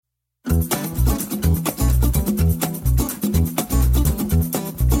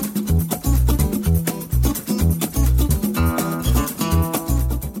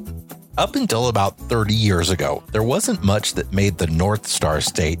Up until about 30 years ago, there wasn't much that made the North Star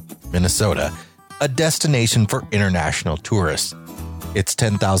State, Minnesota, a destination for international tourists, its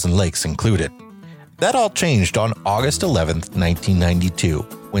 10,000 lakes included. That all changed on August 11th, 1992,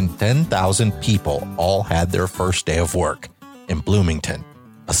 when 10,000 people all had their first day of work in Bloomington,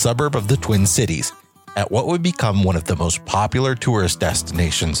 a suburb of the Twin Cities, at what would become one of the most popular tourist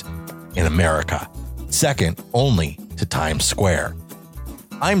destinations in America, second only to Times Square.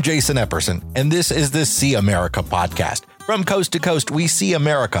 I'm Jason Epperson, and this is the See America podcast. From coast to coast, we see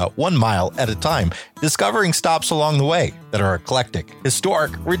America 1 mile at a time, discovering stops along the way that are eclectic,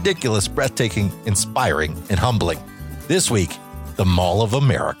 historic, ridiculous, breathtaking, inspiring, and humbling. This week, the Mall of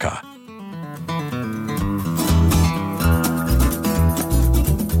America.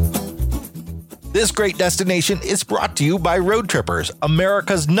 This great destination is brought to you by Road Trippers,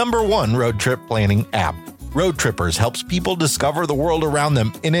 America's #1 road trip planning app. Road Trippers helps people discover the world around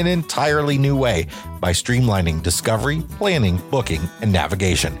them in an entirely new way by streamlining discovery, planning, booking, and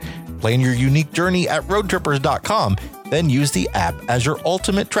navigation. Plan your unique journey at roadtrippers.com, then use the app as your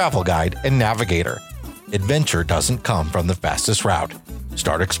ultimate travel guide and navigator. Adventure doesn't come from the fastest route.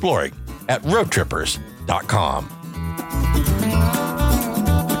 Start exploring at roadtrippers.com.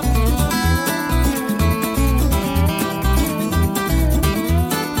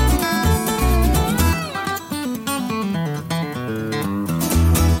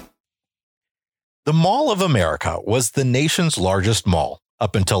 The Mall of America was the nation's largest mall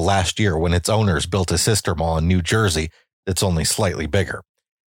up until last year when its owners built a sister mall in New Jersey that's only slightly bigger.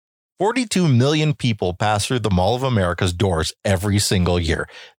 42 million people pass through the Mall of America's doors every single year.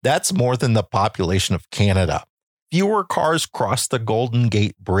 That's more than the population of Canada. Fewer cars cross the Golden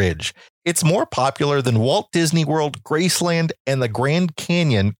Gate Bridge. It's more popular than Walt Disney World, Graceland, and the Grand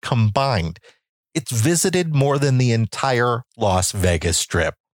Canyon combined. It's visited more than the entire Las Vegas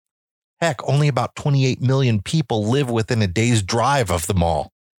Strip. Heck, only about 28 million people live within a day's drive of the mall.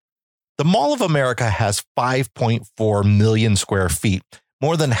 The Mall of America has 5.4 million square feet,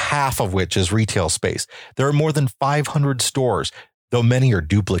 more than half of which is retail space. There are more than 500 stores, though many are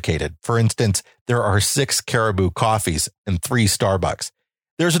duplicated. For instance, there are 6 Caribou Coffees and 3 Starbucks.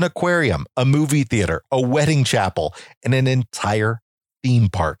 There's an aquarium, a movie theater, a wedding chapel, and an entire theme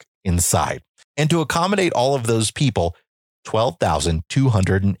park inside. And to accommodate all of those people,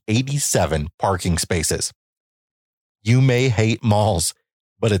 12,287 parking spaces. You may hate malls,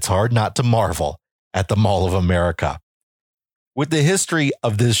 but it's hard not to marvel at the Mall of America. With the history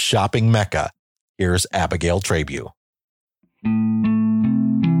of this shopping mecca, here's Abigail Trabue.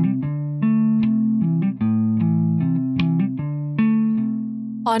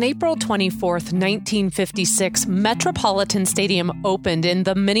 On April 24th, 1956, Metropolitan Stadium opened in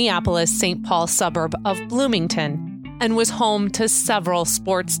the Minneapolis-St. Paul suburb of Bloomington and was home to several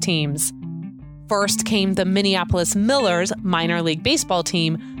sports teams. First came the Minneapolis Millers minor league baseball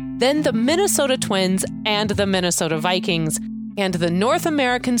team, then the Minnesota Twins and the Minnesota Vikings, and the North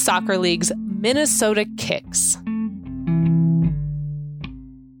American Soccer League's Minnesota Kicks.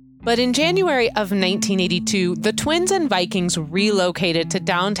 But in January of 1982, the Twins and Vikings relocated to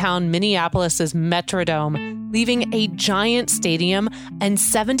downtown Minneapolis's Metrodome, leaving a giant stadium and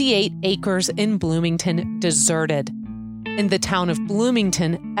 78 acres in Bloomington deserted, and the town of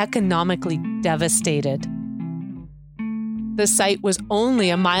Bloomington economically devastated. The site was only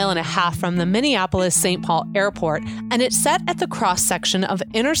a mile and a half from the Minneapolis-St. Paul Airport, and it sat at the cross-section of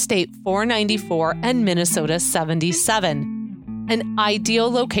Interstate 494 and Minnesota 77, an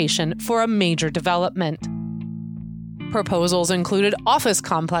ideal location for a major development. Proposals included office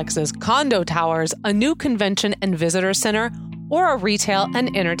complexes, condo towers, a new convention and visitor center, or a retail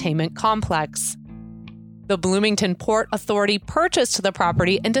and entertainment complex. The Bloomington Port Authority purchased the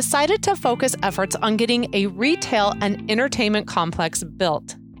property and decided to focus efforts on getting a retail and entertainment complex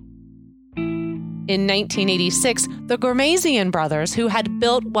built. In 1986, the Ghermezian brothers, who had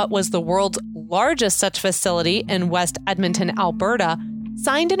built what was the world's largest such facility in West Edmonton, Alberta,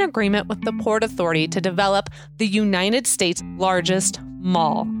 signed an agreement with the Port Authority to develop the United States' largest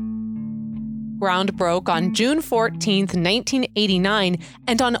mall. Ground broke on June 14, 1989,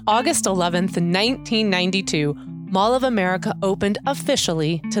 and on August 11, 1992, Mall of America opened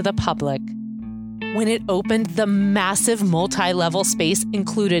officially to the public. When it opened, the massive multi-level space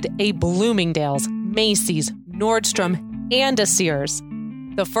included a Bloomingdale's, Macy's, Nordstrom, and a Sears.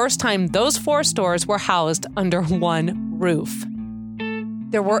 The first time those 4 stores were housed under one roof.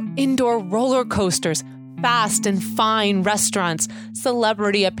 There were indoor roller coasters, fast and fine restaurants,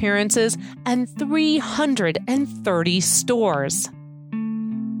 celebrity appearances, and 330 stores.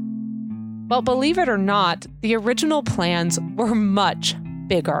 But believe it or not, the original plans were much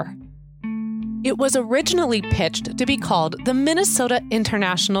bigger. It was originally pitched to be called the Minnesota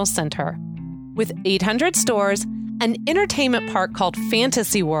International Center. With 800 stores, an entertainment park called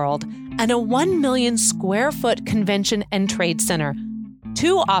Fantasy World, and a 1 million square foot convention and trade center,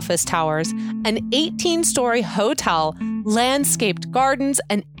 2 office towers, an 18-story hotel, landscaped gardens,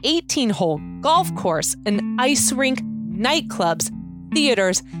 an 18-hole golf course, an ice rink, nightclubs,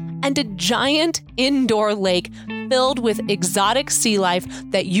 theaters, and a giant indoor lake filled with exotic sea life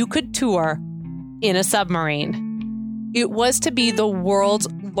that you could tour in a submarine. It was to be the world's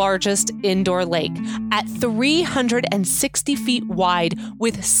largest indoor lake at 360 feet wide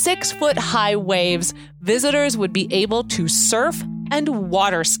with 6-foot-high waves. Visitors would be able to surf and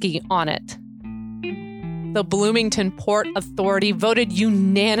water ski on it. The Bloomington Port Authority voted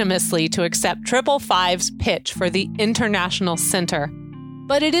unanimously to accept 555's pitch for the International Center,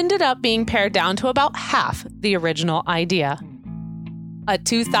 but it ended up being pared down to about half the original idea. A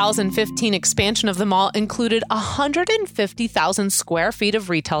 2015 expansion of the mall included 150,000 square feet of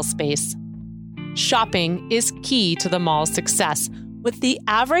retail space. Shopping is key to the mall's success, with the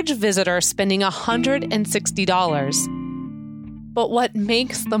average visitor spending $160. But what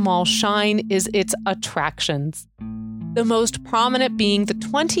makes the mall shine is its attractions. The most prominent being the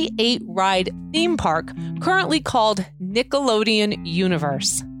 28-ride theme park, currently called Nickelodeon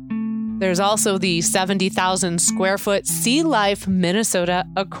Universe. There's also the 70,000 square foot Sea Life Minnesota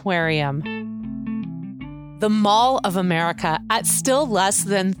Aquarium. The Mall of America, at still less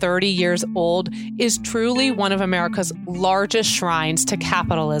than 30 years old, is truly one of America's largest shrines to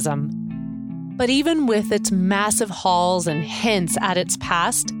capitalism. But even with its massive halls and hints at its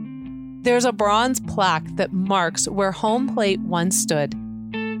past, there's a bronze plaque that marks where Home Plate once stood,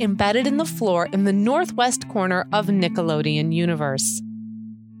 embedded in the floor in the northwest corner of Nickelodeon Universe.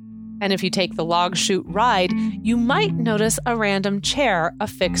 And if you take the log chute ride, you might notice a random chair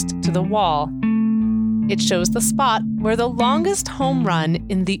affixed to the wall. It shows the spot where the longest home run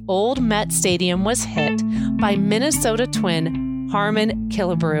in the old Met Stadium was hit by Minnesota twin Harmon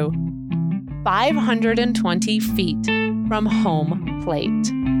Killebrew, 520 feet from home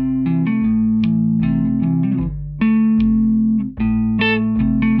plate.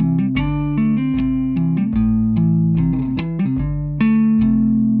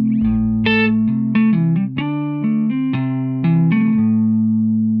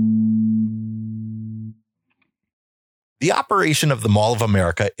 The operation of the Mall of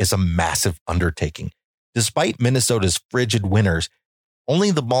America is a massive undertaking. Despite Minnesota's frigid winters, only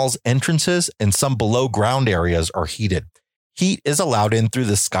the mall's entrances and some below ground areas are heated. Heat is allowed in through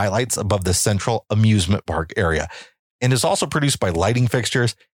the skylights above the central amusement park area and is also produced by lighting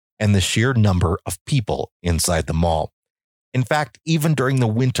fixtures and the sheer number of people inside the mall. In fact, even during the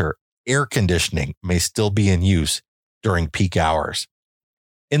winter, air conditioning may still be in use during peak hours.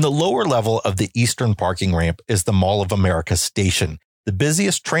 In the lower level of the eastern parking ramp is the Mall of America Station, the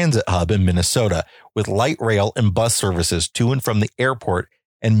busiest transit hub in Minnesota, with light rail and bus services to and from the airport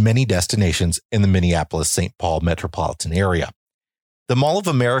and many destinations in the Minneapolis-St. Paul metropolitan area. The Mall of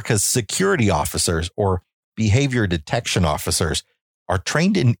America's security officers, or behavior detection officers, are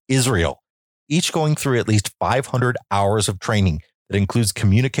trained in Israel, each going through at least 500 hours of training that includes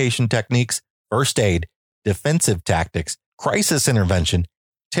communication techniques, first aid, defensive tactics, crisis intervention,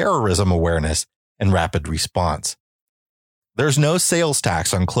 terrorism awareness, and rapid response. There's no sales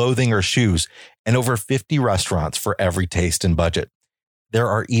tax on clothing or shoes, and over 50 restaurants for every taste and budget. There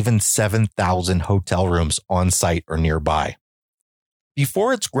are even 7,000 hotel rooms on site or nearby.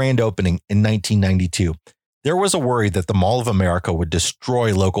 Before its grand opening in 1992, there was a worry that the Mall of America would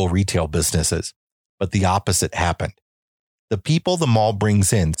destroy local retail businesses, but the opposite happened. The people the mall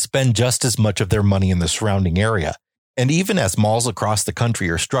brings in spend just as much of their money in the surrounding area. And even as malls across the country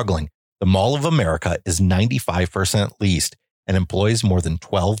are struggling, the Mall of America is 95% leased and employs more than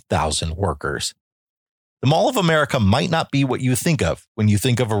 12,000 workers. The Mall of America might not be what you think of when you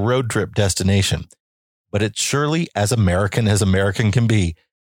think of a road trip destination, but it's surely as American can be,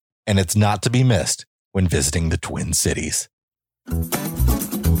 and it's not to be missed when visiting the Twin Cities.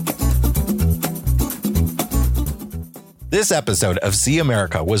 This episode of See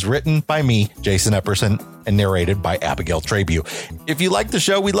America was written by me, Jason Epperson, and narrated by Abigail Trabue. If you like the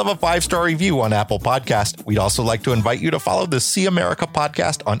show, we'd love a 5-star review on Apple Podcast. We'd also like to invite you to follow the See America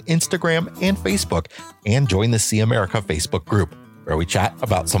podcast on Instagram and Facebook, and join the See America Facebook group, where we chat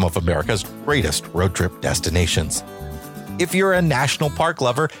about some of America's greatest road trip destinations. If you're a national park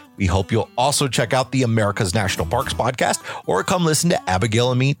lover, we hope you'll also check out the America's National Parks podcast, or come listen to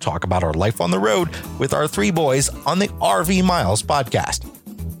Abigail and me talk about our life on the road with our 3 boys on the RV Miles podcast.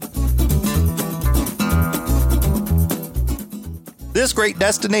 This great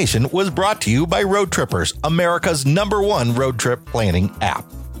destination was brought to you by Road Trippers, America's #1 road trip planning app.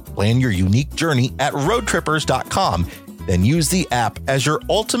 Plan your unique journey at roadtrippers.com, then use the app as your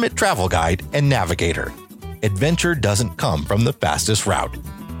ultimate travel guide and navigator. Adventure doesn't come from the fastest route.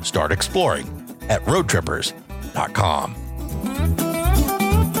 Start exploring at roadtrippers.com.